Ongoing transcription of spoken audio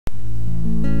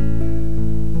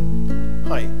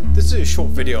Hi, this is a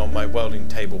short video on my welding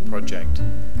table project.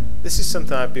 This is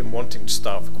something I've been wanting to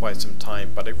start for quite some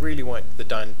time, but I really want the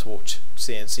Dynatorch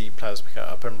CNC plasma cutter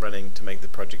up and running to make the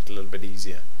project a little bit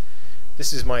easier.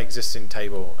 This is my existing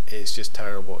table. It's just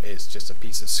terrible. It's just a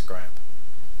piece of scrap.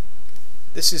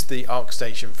 This is the arc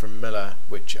station from Miller,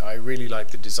 which I really like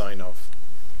the design of.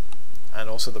 And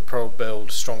also the Pro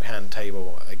Build strong hand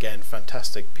table. Again,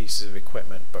 fantastic pieces of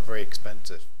equipment, but very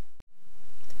expensive.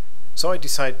 So I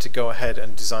decided to go ahead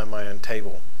and design my own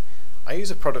table. I use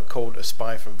a product called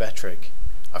Aspire from Vetric.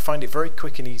 I find it very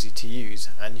quick and easy to use,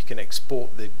 and you can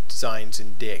export the designs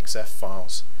in DXF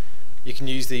files. You can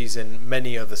use these in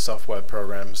many other software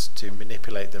programs to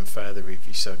manipulate them further if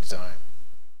you so desire.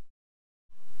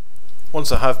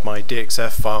 Once I have my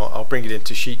DXF file, I'll bring it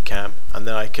into SheetCam, and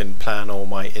then I can plan all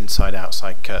my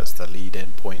inside-outside cuts, the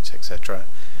lead-in points, etc.,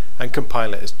 and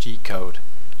compile it as G-code.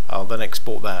 I'll then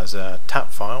export that as a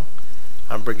TAP file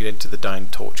and bring it into the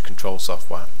Dynatorch control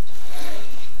software.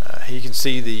 Here you can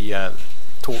see the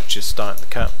torch is starting to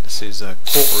cut. This is a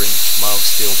 1/4 inch mild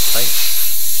steel plate.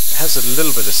 It has a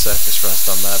little bit of surface rust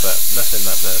on there, but nothing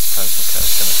that the plasma cutter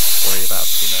is going to worry about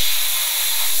too much.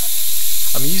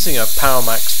 I'm using a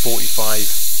PowerMax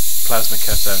 45 plasma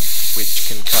cutter,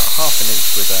 which can cut 1/2 inch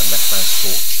with a mesh mouse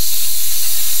torch.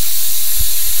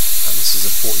 And this is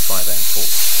a 45 amp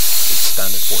torch with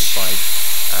standard 45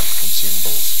 amp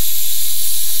consumables.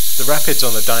 The rapids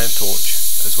on the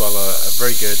Dynatorch as well are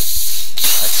very good.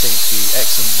 I think the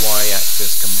X and Y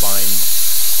axis combined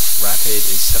rapid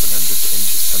is 700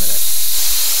 inches per minute.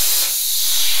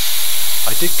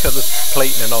 I did cut the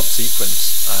plate in an odd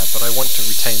sequence, but I want to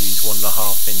retain these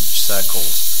 1.5 inch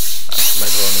circles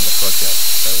later on in the project,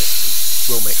 so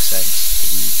it will make sense if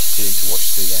you continue to watch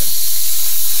to the end.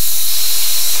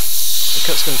 The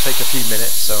cut's going to take a few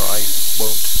minutes, so I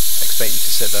won't expect you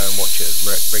to sit there and watch it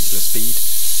at regular speed.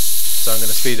 So I'm going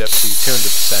to speed it up to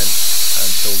 200%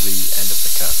 until the end of the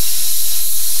cut.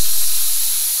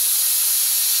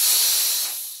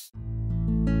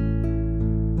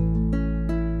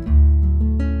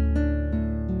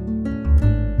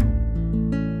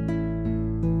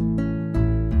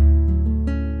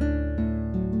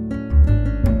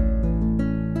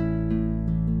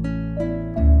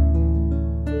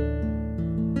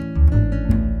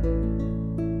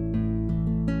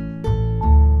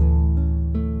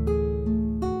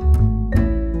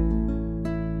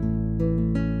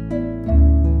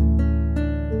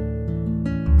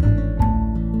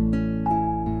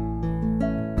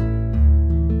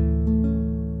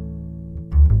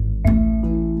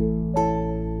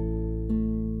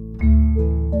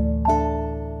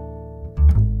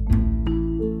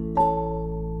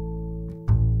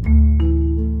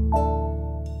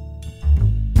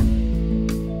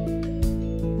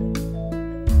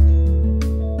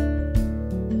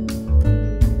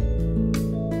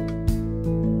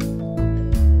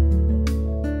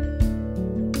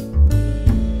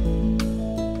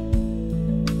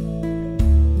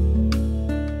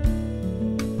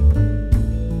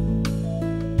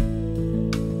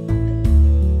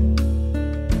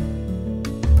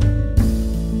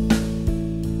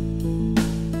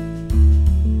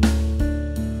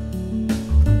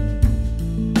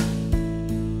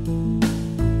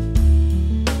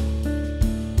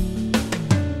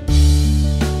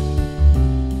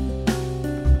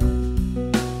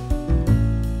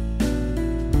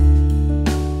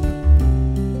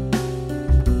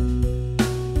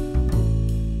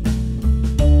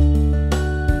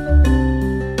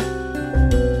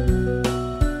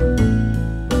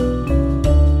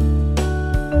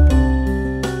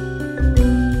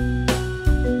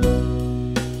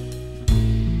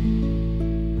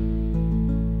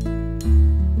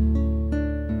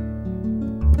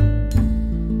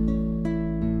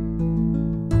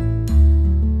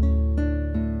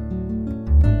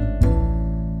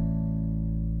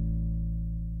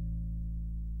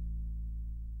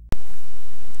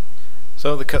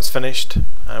 So the cut's finished,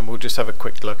 and we'll just have a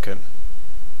quick look at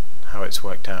how it's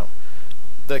worked out.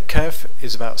 The curve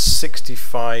is about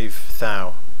 65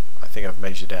 thou. I think I've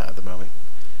measured out at the moment.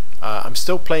 I'm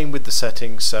still playing with the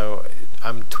settings, so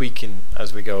I'm tweaking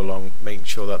as we go along, making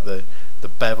sure that the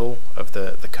bevel of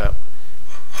the cut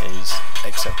is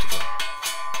acceptable.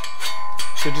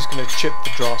 So I'm just going to chip the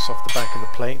dross off the back of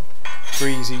the plate.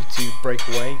 Very easy to break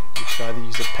away. You can either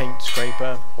use a paint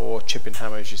scraper or chipping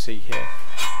hammer, as you see here.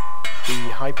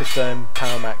 The Hypertherm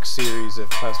PowerMax series of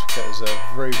plasma cutters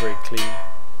are very clean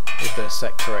if they're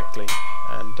set correctly,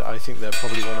 and I think they're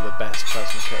probably one of the best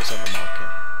plasma cutters on the market.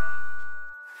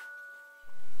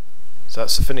 So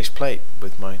that's the finished plate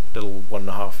with my little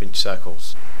 1.5 inch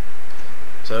circles.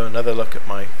 So another look at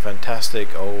my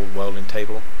fantastic old welding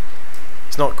table.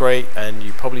 It's not great, and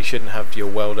you probably shouldn't have your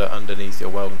welder underneath your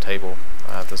welding table.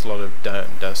 There's a lot of dirt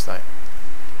and dust that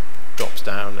drops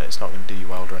down, and it's not going to do your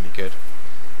welder any good.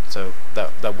 So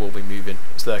that will be moving.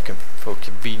 It's there for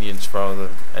convenience rather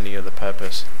than any other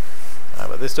purpose.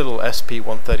 But this little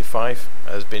SP135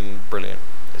 has been brilliant.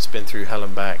 It's been through hell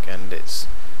and back, and it's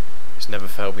never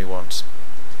failed me once.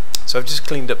 So I've just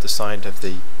cleaned up the side of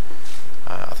the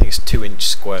I think it's 2-inch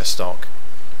square stock,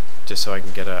 just so I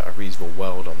can get a reasonable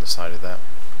weld on the side of that.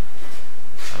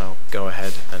 And I'll go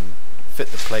ahead and fit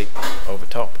the plate over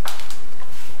top,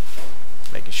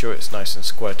 making sure it's nice and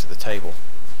square to the table.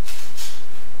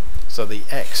 So the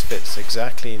X fits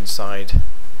exactly inside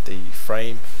the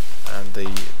frame, and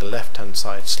the left hand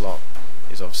side slot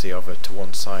is obviously over to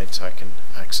one side, so I can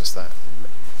access that,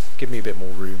 give me a bit more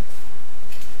room.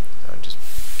 So I'm just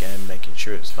again making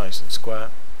sure it's nice and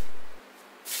square.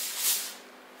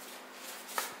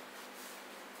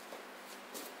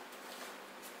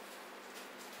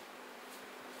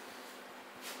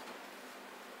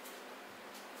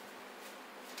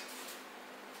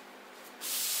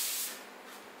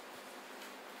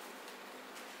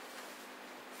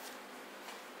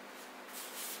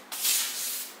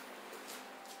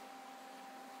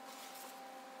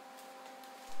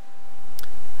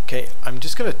 Okay, I'm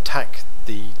just going to tack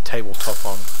the tabletop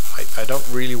on. I don't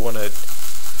really want to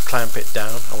clamp it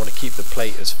down. I want to keep the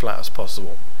plate as flat as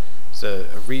possible. It's a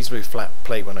reasonably flat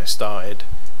plate when I started.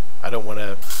 I don't want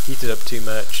to heat it up too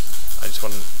much. I just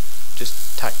want to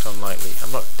just tacked on lightly.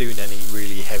 I'm not doing any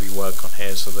really heavy work on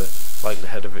here, so the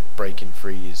likelihood of it breaking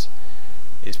free is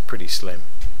pretty slim.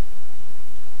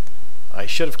 I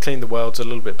should have cleaned the welds a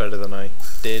little bit better than I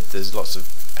did. There's lots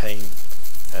of paint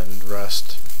and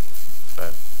rust,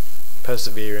 but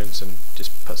perseverance, and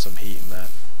just put some heat in there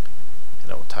and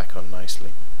it will tack on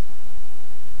nicely.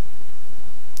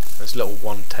 This little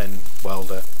 110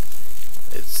 welder,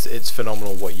 it's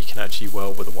phenomenal what you can actually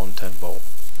weld with a 110 bolt,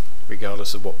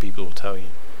 regardless of what people will tell you.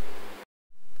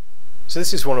 So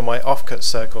this is one of my offcut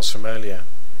circles from earlier.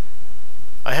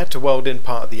 I had to weld in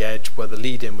part of the edge where the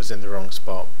lead-in was in the wrong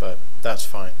spot, but that's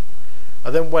fine.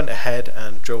 I then went ahead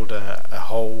and drilled a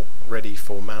hole ready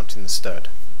for mounting the stud.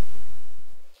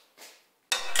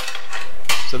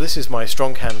 So this is my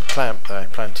strong hand clamp that I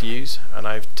plan to use, and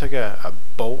I've took a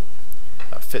bolt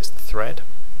that fits the thread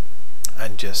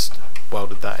and just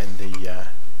welded that in the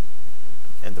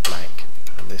blank,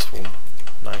 and this will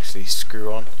nicely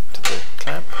screw on to the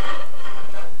clamp,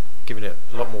 giving it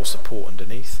a lot more support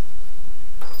underneath.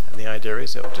 And the idea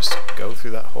is it'll just go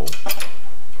through that hole,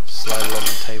 slide along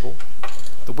the table.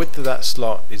 The width of that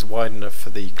slot is wide enough for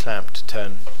the clamp to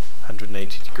turn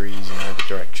 180 degrees in either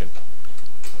direction.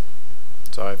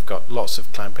 So I've got lots of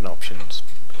clamping options.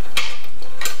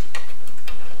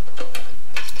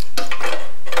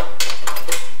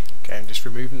 Okay, I'm just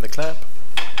removing the clamp,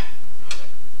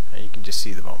 and you can just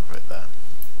see the bottom of it there.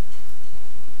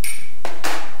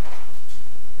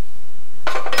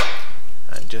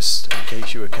 And just in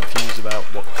case you were confused about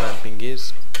what clamping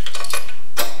is,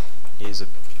 here's a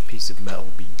piece of metal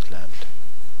being clamped.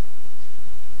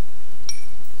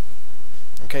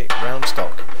 Okay, round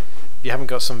stock. If you haven't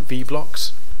got some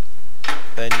V-blocks,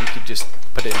 then you could just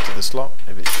put it into the slot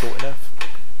if it's short enough,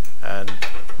 and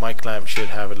my clamp should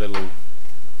have a little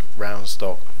round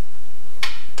stock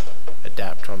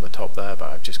adapter on the top there,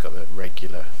 but I've just got the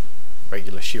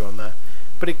regular shoe on there,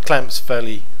 but it clamps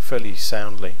fairly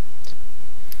soundly.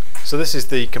 So this is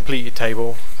the completed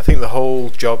table. I think the whole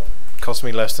job cost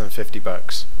me less than 50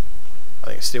 bucks.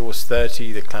 I think steel was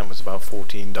 30, the clamp was about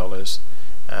 $14,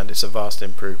 and it's a vast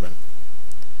improvement.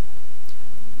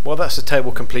 Well, that's the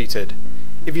table completed.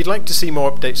 If you'd like to see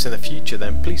more updates in the future,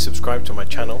 then please subscribe to my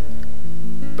channel.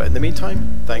 But in the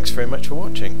meantime, thanks very much for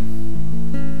watching.